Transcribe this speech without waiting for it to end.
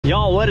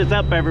Y'all, what is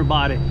up,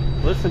 everybody?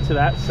 Listen to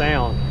that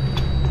sound.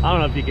 I don't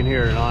know if you can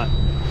hear it or not,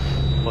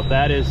 but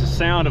that is the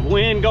sound of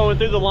wind going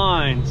through the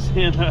lines.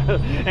 And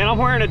I'm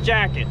wearing a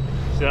jacket.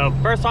 So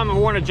first time I've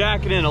worn a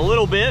jacket in a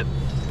little bit,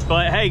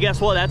 but hey,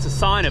 guess what? That's a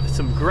sign of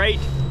some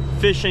great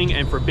fishing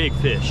and for big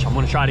fish. I'm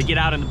gonna try to get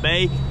out in the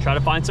bay, try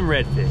to find some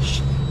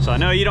redfish. So I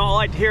know you don't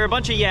like to hear a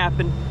bunch of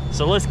yapping,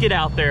 so let's get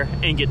out there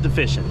and get to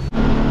fishing.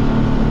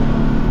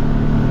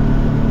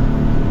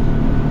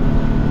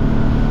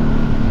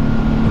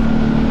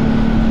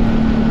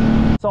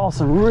 Saw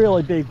some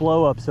really big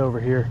blow-ups over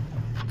here.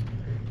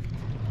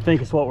 I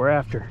think it's what we're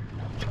after.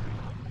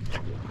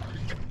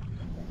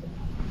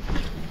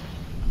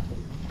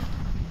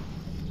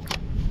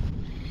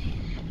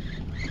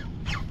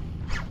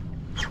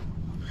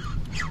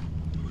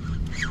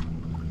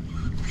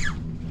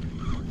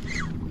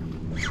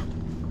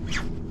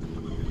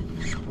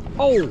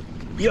 Oh,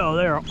 yo,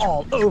 they're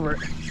all over it.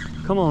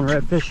 Come on,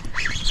 redfish.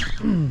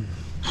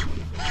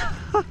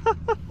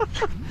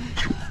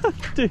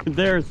 Dude,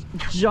 there's a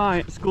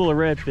giant school of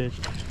redfish.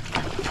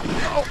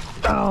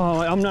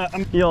 Oh,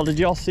 yo, did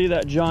y'all see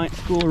that giant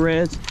school of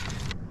reds?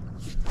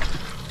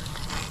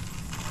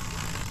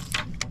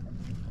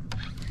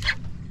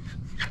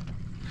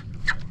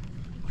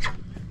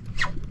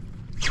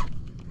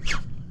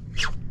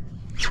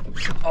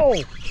 Oh,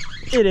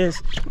 it is.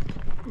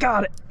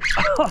 Got it.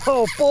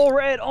 Oh, full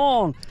red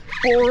on.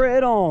 Full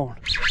red on.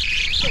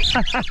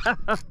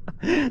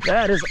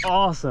 That is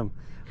awesome.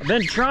 I've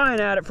been trying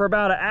at it for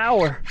about an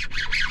hour.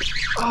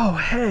 Oh,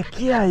 heck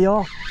yeah,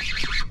 y'all.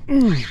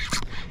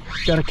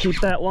 Gotta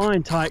keep that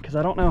line tight because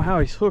I don't know how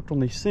he's hooked on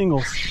these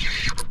singles.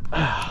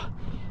 Man,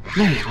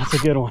 that's a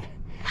good one.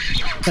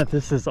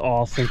 This is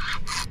awesome.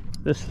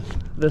 This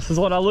is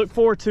what I look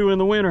forward to in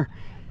the winter.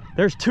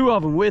 There's two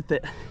of them with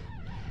it.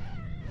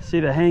 See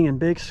the hanging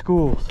big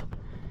schools.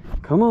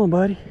 Come on,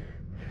 buddy.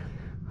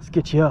 Let's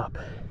get you up.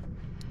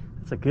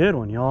 That's a good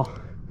one, y'all.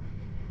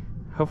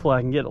 Hopefully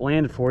I can get it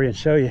landed for you and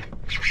show you.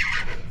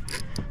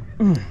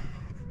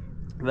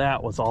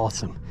 That was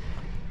awesome.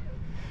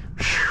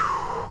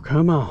 Whew,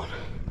 come on.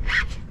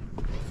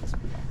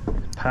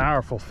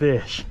 Powerful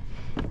fish.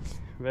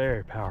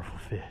 Very powerful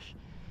fish.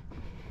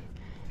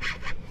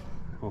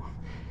 Oh,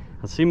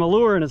 I see my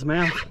lure in his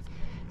mouth.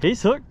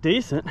 He's hooked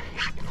decent.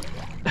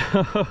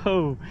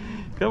 Oh,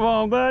 come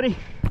on, buddy.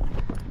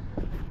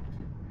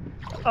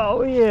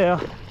 Oh yeah.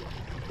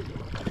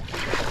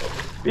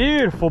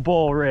 Beautiful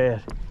bull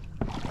red.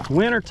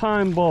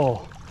 Wintertime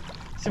bull.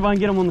 See if I can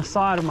get him on the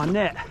side of my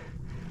net.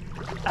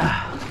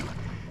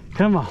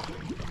 Come on.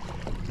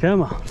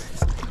 Come on.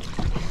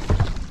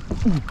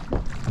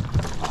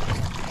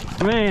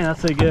 Man,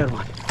 that's a good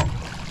one.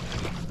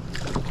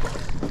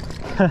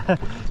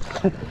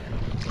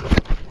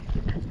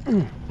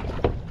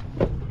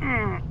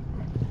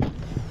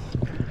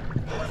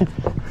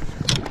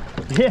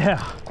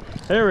 Yeah,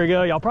 there we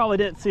go. Y'all probably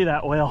didn't see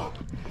that well,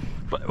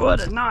 but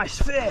what a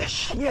nice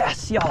fish.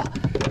 Yes, y'all.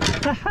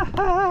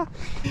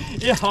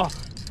 Y'all.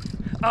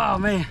 Oh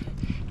man,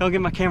 don't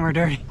get my camera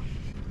dirty.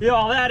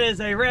 Y'all, that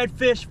is a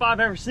redfish if I've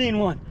ever seen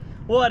one.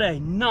 What a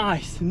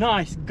nice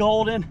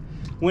golden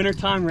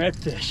wintertime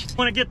redfish.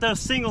 Want to get those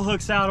single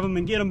hooks out of him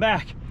and get them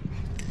back.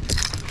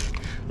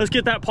 Let's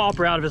get that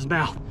popper out of his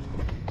mouth.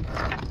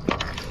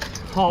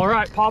 All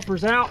right,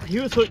 popper's out. He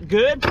was hooked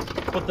good,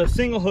 but the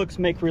single hooks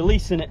make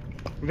releasing it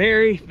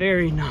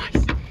very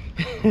nice.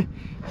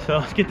 So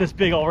let's get this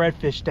big old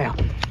redfish down.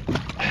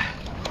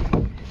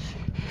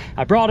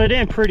 I brought it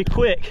in pretty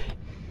quick.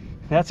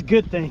 That's a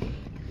good thing.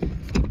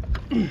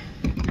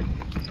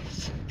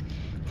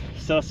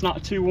 So it's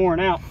not too worn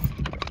out.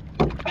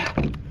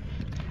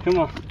 Come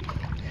on.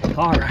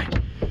 All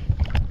right.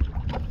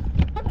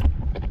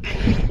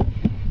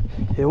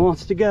 It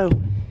wants to go.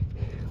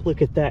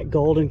 Look at that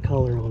golden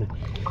color on it.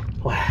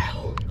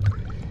 Wow.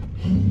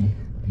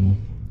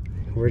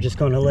 We're just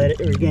going to let it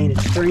regain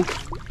its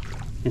strength,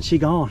 and she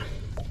gone.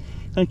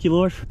 Thank you,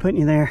 Lord, for putting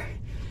you there,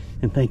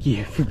 and thank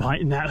you for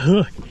biting that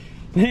hook.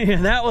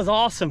 Man, that was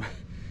awesome.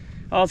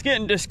 I was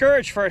getting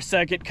discouraged for a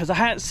second because I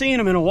hadn't seen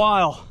them in a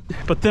while,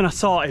 but then I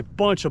saw a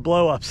bunch of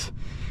blow-ups.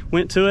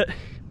 Went to it,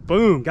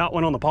 boom, got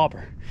one on the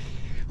popper.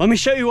 Let me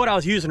show you what I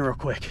was using real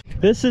quick.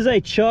 This is a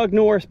Chug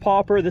Norris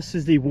popper. This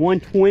is the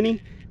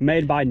 120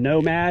 made by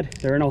Nomad.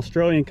 They're an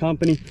Australian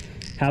company.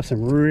 Have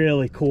some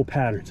really cool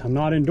patterns. I'm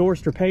not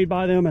endorsed or paid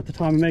by them at the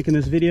time of making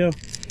this video,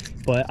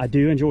 but I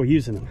do enjoy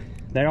using them.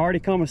 They already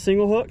come with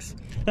single hooks.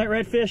 That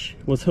redfish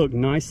was hooked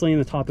nicely in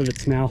the top of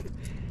its mouth,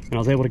 and I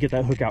was able to get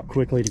that hook out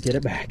quickly to get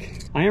it back.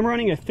 I am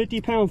running a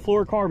 50-pound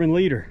fluorocarbon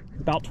leader,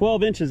 about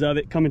 12 inches of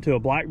it coming to a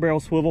black barrel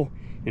swivel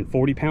and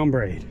 40-pound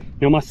braid.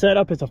 Now my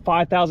setup is a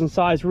 5,000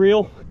 size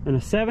reel and a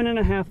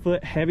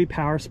 7.5-foot heavy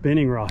power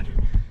spinning rod.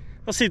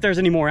 Let's see if there's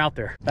any more out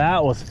there.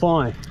 That was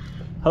fun.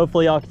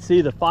 Hopefully y'all can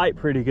see the fight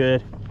pretty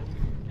good.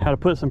 How to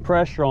put some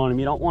pressure on them.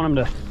 You don't want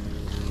them to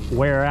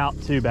wear out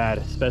too bad,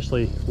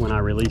 especially when I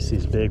release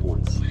these big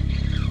ones.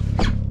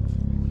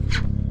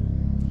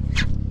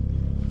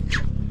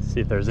 See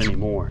if there's any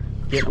more.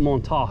 Getting them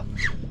on top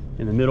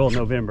in the middle of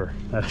November.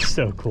 That is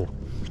so cool.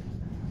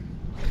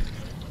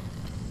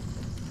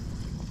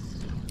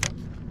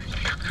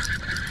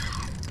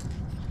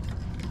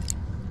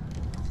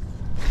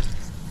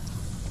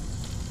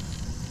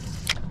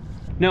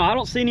 No, I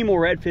don't see any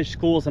more redfish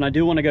schools, and I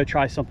do want to go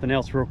try something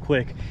else real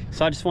quick.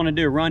 So I just want to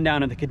do a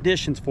rundown of the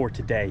conditions for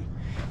today.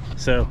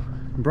 So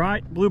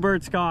bright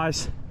bluebird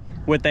skies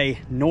with a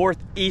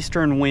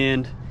northeastern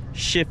wind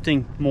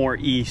shifting more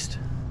east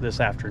this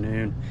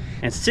afternoon,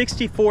 and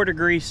 64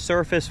 degrees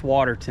surface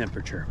water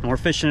temperature. And we're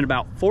fishing at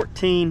about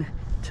 14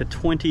 to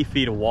 20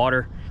 feet of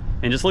water,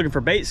 and just looking for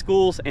bait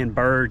schools and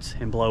birds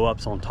and blow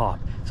ups on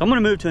top. So I'm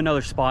gonna move to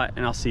another spot,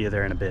 and I'll see you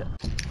there in a bit.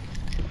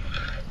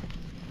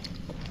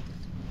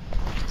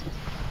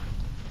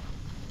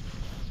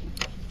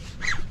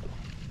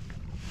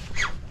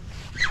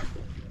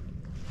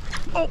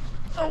 Oh,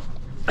 oh.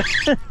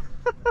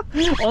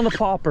 On the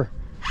popper,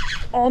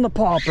 on the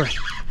popper.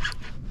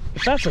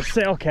 If that's a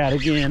sail cat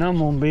again, I'm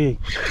gonna be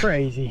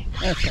crazy.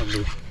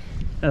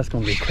 That's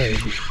gonna be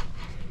crazy.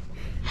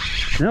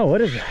 No,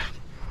 what is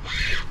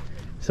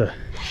that?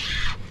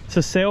 It's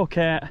a sail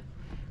cat,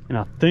 and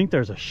I think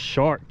there's a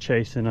shark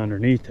chasing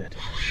underneath it.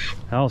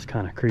 That was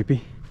kind of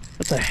creepy.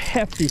 That's a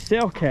hefty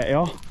sail cat,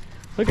 y'all.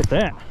 Look at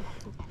that.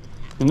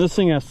 And this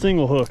thing has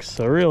single hooks,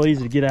 so real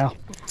easy to get out.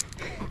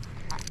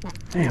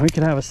 Man, we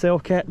could have a sail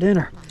cat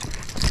dinner.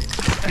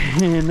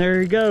 And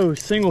there he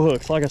goes, single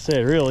hooks. Like I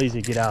said, real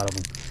easy to get out of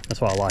them.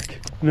 That's what I like.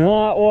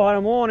 Not what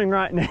I'm wanting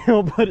right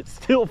now, but it's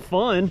still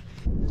fun.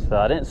 So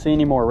I didn't see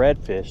any more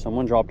redfish, so I'm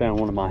gonna drop down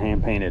one of my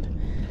hand-painted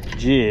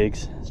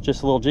jigs. It's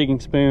just a little jigging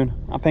spoon.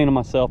 I paint them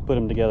myself, put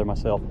them together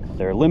myself.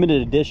 They're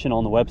limited edition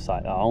on the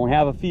website. I only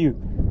have a few,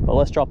 but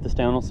let's drop this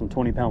down on some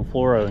 20-pound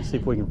fluoro and see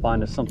if we can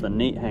find us something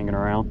neat hanging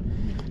around.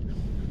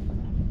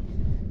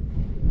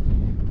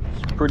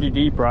 It's pretty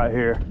deep right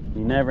here.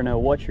 You never know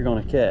what you're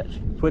gonna catch.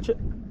 Twitch it,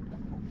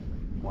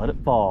 let it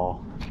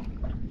fall.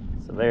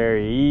 It's a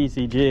very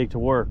easy jig to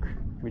work.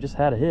 We just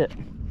had a hit.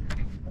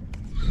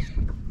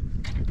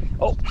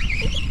 Oh,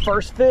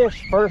 first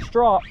fish, first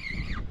drop.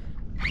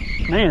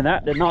 Man,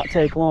 that did not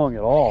take long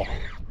at all.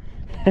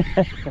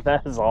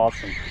 That is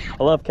awesome.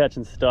 I love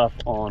catching stuff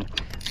on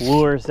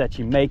lures that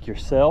you make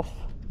yourself.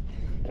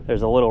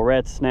 There's a little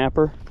red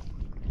snapper.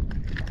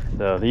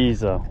 So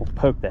these will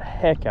poke the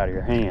heck out of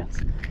your hands.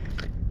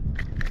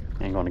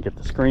 Ain't gonna get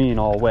the screen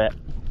all wet.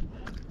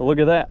 But look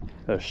at that.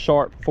 Those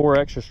sharp 4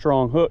 extra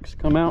strong hooks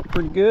come out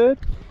pretty good.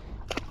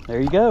 There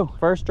you go,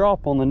 first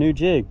drop on the new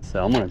jig.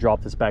 So I'm gonna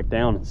drop this back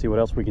down and see what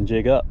else we can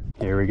jig up.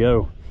 Here we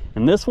go.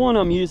 And this one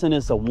I'm using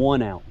is a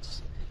 1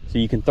 ounce. So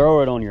you can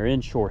throw it on your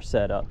inshore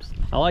setups.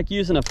 I like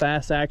using a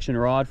fast action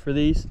rod for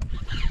these.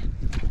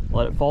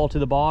 Let it fall to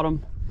the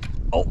bottom.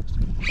 Oh,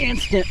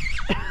 instant.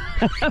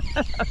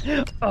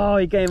 Oh,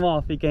 he came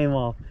off, he came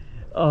off.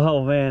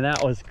 Oh man,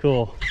 that was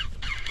cool.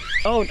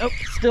 Oh, nope,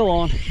 still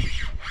on.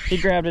 He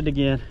grabbed it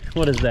again.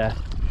 What is that?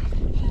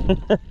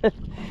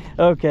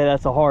 Okay,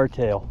 that's a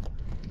hardtail.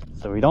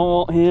 So we don't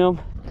want him.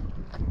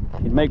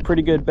 He'd make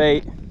pretty good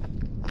bait,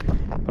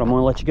 but I'm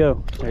gonna let you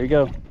go. There you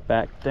go.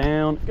 Back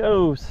down it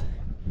goes.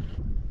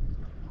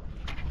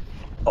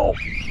 Oh.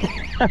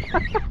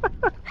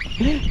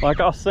 Like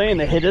I was saying,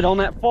 they hit it on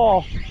that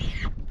fall.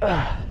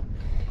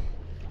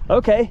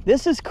 Okay,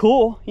 this is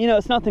cool. You know,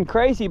 it's nothing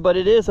crazy, but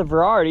it is a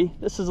variety.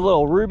 This is a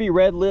little ruby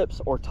red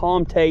lips or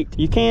Tom Tate.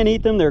 You can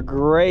eat them, they're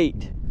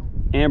great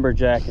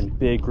amberjack and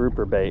big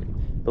grouper bait.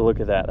 But look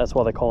at that, that's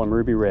why they call them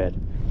ruby red.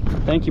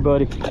 Thank you,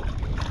 buddy.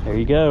 There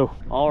you go.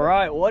 All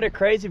right, what a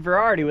crazy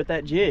variety with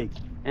that jig.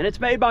 And it's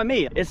made by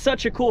me. It's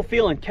such a cool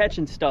feeling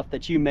catching stuff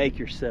that you make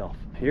yourself.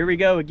 Here we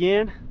go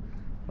again.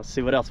 Let's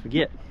see what else we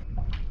get.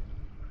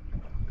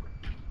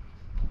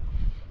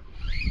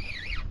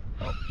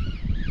 Oh.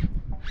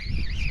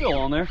 Still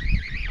on there.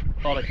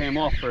 Thought it came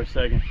off for a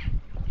second.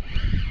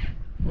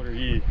 What are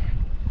you?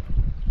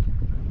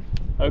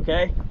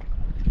 Okay.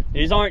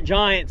 These aren't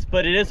giants,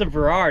 but it is a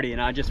variety,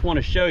 and I just want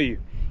to show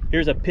you.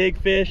 Here's a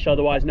pigfish,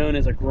 otherwise known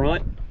as a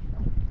grunt.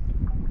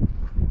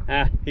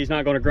 Ah, he's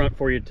not going to grunt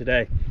for you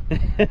today.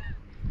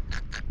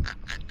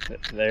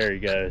 There he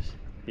goes.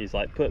 He's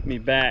like, put me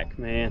back,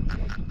 man.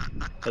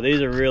 But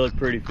these are really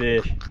pretty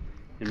fish,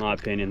 in my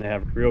opinion. They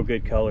have real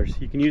good colors.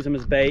 You can use them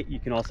as bait. You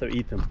can also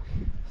eat them.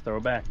 Let's throw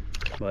it back.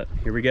 But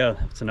here we go.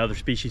 It's another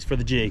species for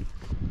the jig.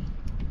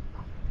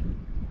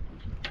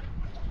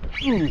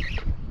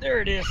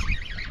 There it is.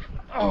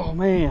 Oh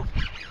man,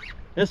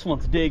 this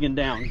one's digging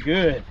down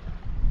good.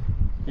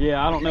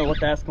 Yeah, I don't know what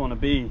that's going to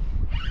be,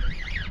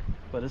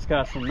 but it's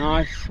got some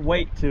nice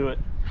weight to it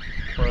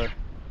for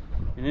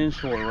an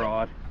inshore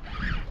rod.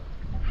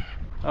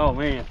 Oh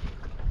man,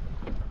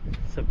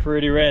 it's a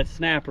pretty red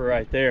snapper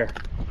right there.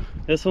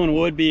 This one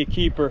would be a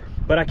keeper,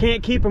 but I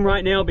can't keep him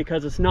right now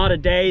because it's not a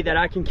day that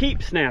I can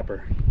keep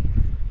snapper.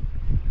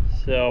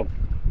 So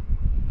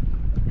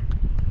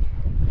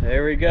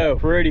there we go,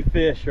 pretty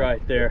fish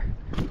right there.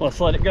 Let's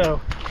let it go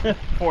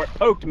before it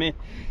poked me.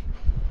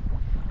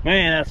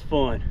 Man, that's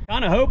fun.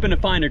 Kind of hoping to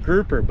find a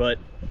grouper, but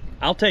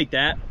I'll take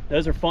that.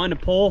 Those are fun to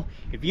pull.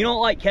 If you don't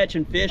like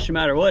catching fish, no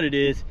matter what it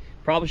is,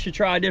 probably should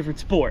try a different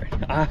sport.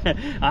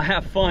 I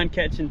have fun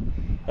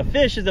catching. A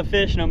fish is a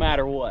fish no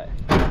matter what.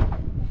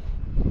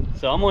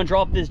 So I'm gonna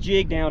drop this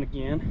jig down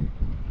again.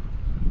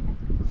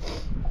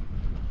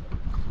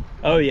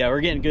 Oh yeah,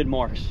 we're getting good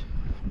marks.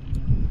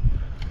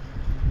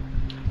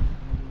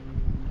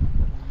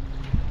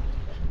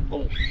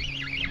 Oh,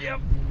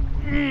 yep.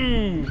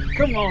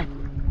 Come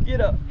on,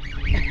 get up.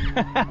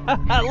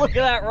 Look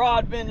at that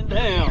rod bending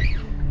down.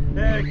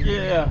 Heck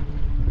yeah.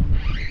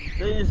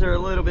 These are a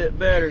little bit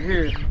better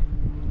here.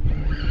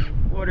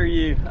 What are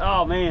you?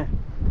 Oh man,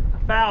 I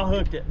foul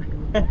hooked it.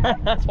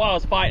 That's why I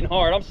was fighting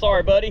hard. I'm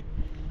sorry, buddy.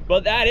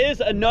 But that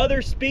is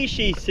another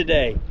species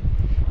today.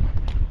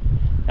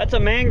 That's a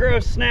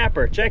mangrove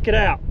snapper. Check it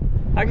out.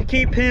 I could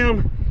keep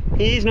him.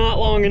 He's not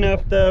long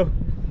enough though.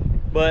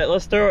 But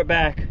let's throw it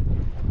back.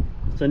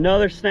 It's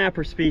another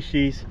snapper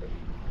species.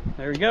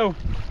 There we go.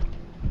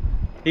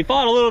 He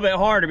fought a little bit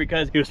harder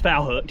because he was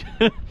foul hooked.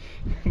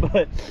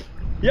 But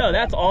yeah,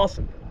 that's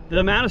awesome. The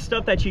amount of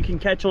stuff that you can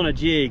catch on a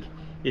jig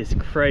is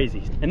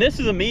crazy. And this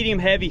is a medium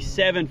heavy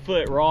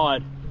 7-foot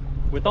rod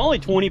with only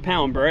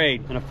 20-pound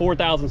braid and a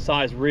 4,000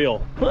 size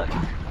reel. Look.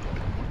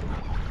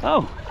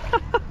 Oh.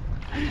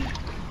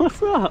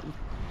 What's up?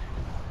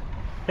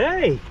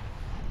 Hey.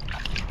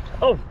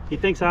 Oh, he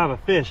thinks I have a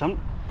fish.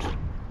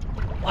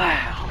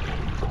 Wow.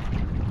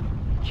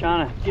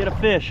 Trying to get a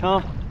fish,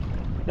 huh?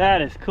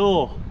 That is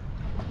cool.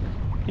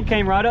 He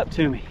came right up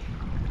to me.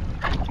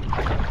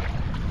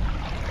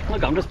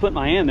 Look, I'm just putting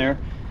my hand there.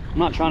 I'm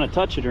not trying to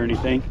touch it or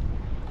anything.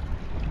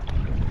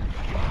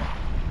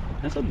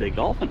 That's a big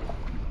dolphin.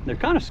 They're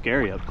kind of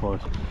scary up close.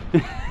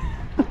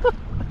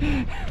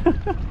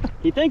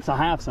 He thinks I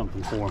have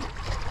something for him,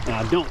 and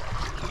I don't.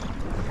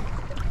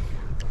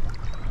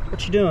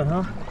 What you doing,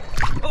 huh?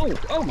 Oh,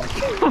 oh my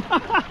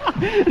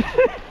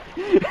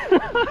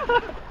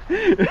God.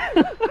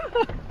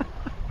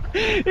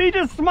 He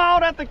just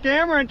smiled at the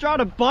camera and tried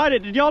to bite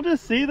it. Did y'all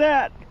just see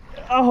that?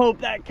 I hope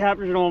that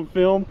captured it on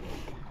film.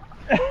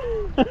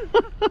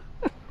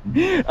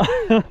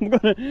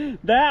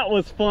 That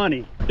was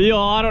funny. Y'all,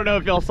 I don't know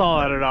if y'all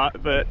saw that or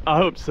not, but I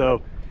hope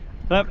so.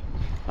 I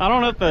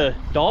don't know if the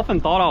dolphin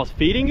thought I was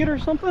feeding it or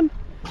something.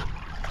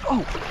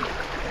 Oh,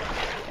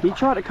 he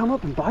tried to come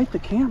up and bite the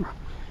camera.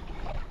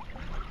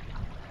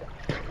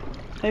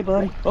 Hey,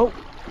 buddy. Oh,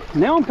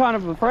 now I'm kind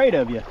of afraid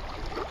of you.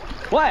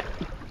 What?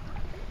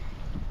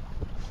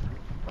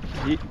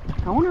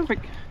 I wonder if it...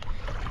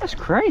 That's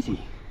crazy.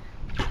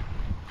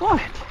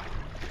 What?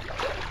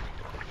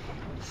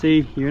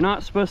 See, you're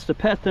not supposed to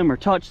pet them or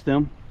touch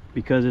them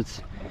because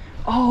it's...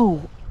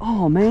 Oh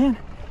man.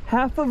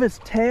 Half of its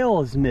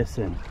tail is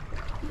missing.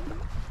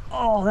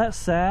 Oh, that's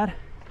sad.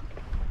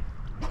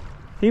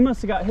 He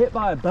must have got hit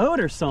by a boat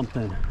or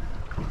something.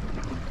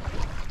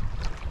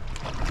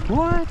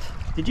 What?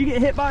 Did you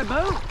get hit by a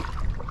boat?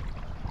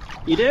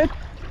 You did?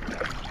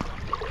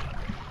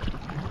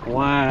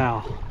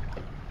 Wow.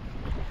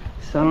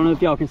 So I don't know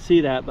if y'all can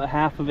see that, but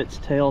half of its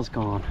tail's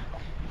gone.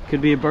 Could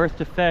be a birth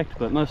defect,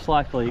 but most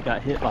likely it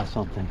got hit by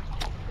something.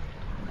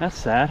 That's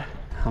sad.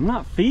 I'm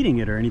not feeding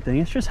it or anything,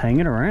 it's just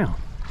hanging around.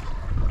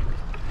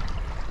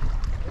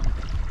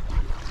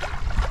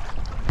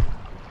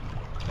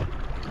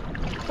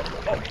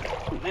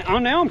 Oh,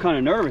 now I'm kind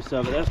of nervous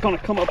of it. That's gonna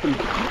come up and...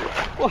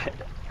 What?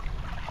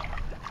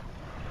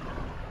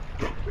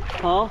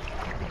 Huh?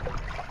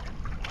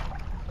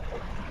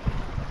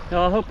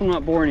 Y'all, I hope I'm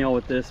not boring y'all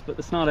with this, but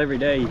it's not every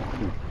day you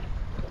can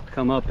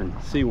come up and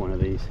see one of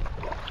these.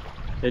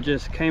 It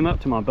just came up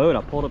to my boat.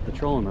 I pulled up the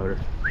trolling motor.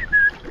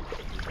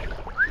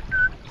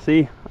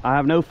 See, I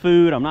have no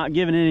food. I'm not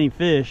giving it any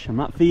fish. I'm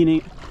not feeding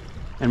it,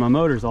 and my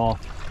motor's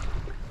off.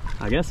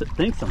 I guess it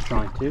thinks I'm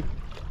trying to.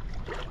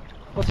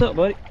 What's up,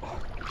 buddy?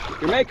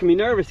 You're making me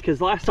nervous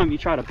because last time you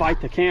tried to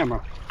bite the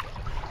camera.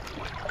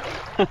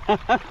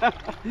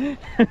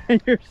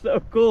 You're so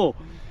cool.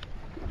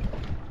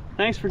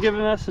 Thanks for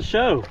giving us a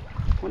show.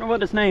 Wonder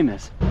what his name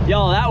is.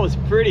 Y'all, that was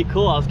pretty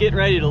cool. I was getting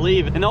ready to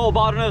leave and the old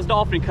bottlenose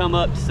dolphin come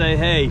up to say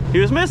hey. He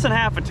was missing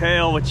half a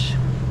tail, which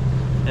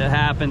it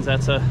happens.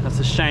 That's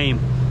a shame,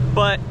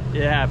 but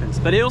it happens.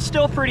 But it was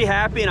still pretty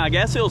happy, and I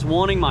guess it was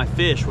wanting my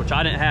fish, which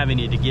I didn't have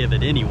any to give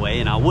it anyway,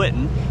 and I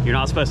wouldn't. You're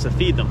not supposed to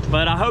feed them.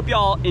 But I hope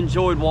y'all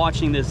enjoyed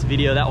watching this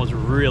video. That was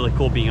really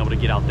cool being able to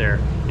get out there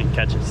and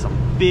catch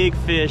some big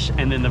fish,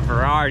 and then the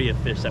variety of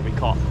fish that we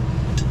caught.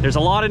 There's a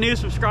lot of new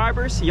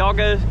subscribers. Y'all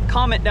go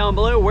comment down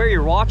below where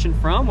you're watching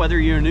from, whether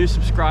you're a new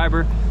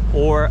subscriber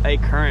or a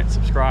current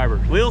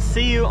subscriber. We'll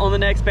see you on the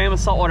next Bama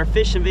saltwater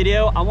fishing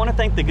video. I want to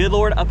thank the good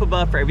Lord up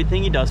above for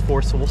everything he does for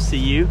us, so we'll see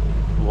you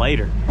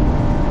later.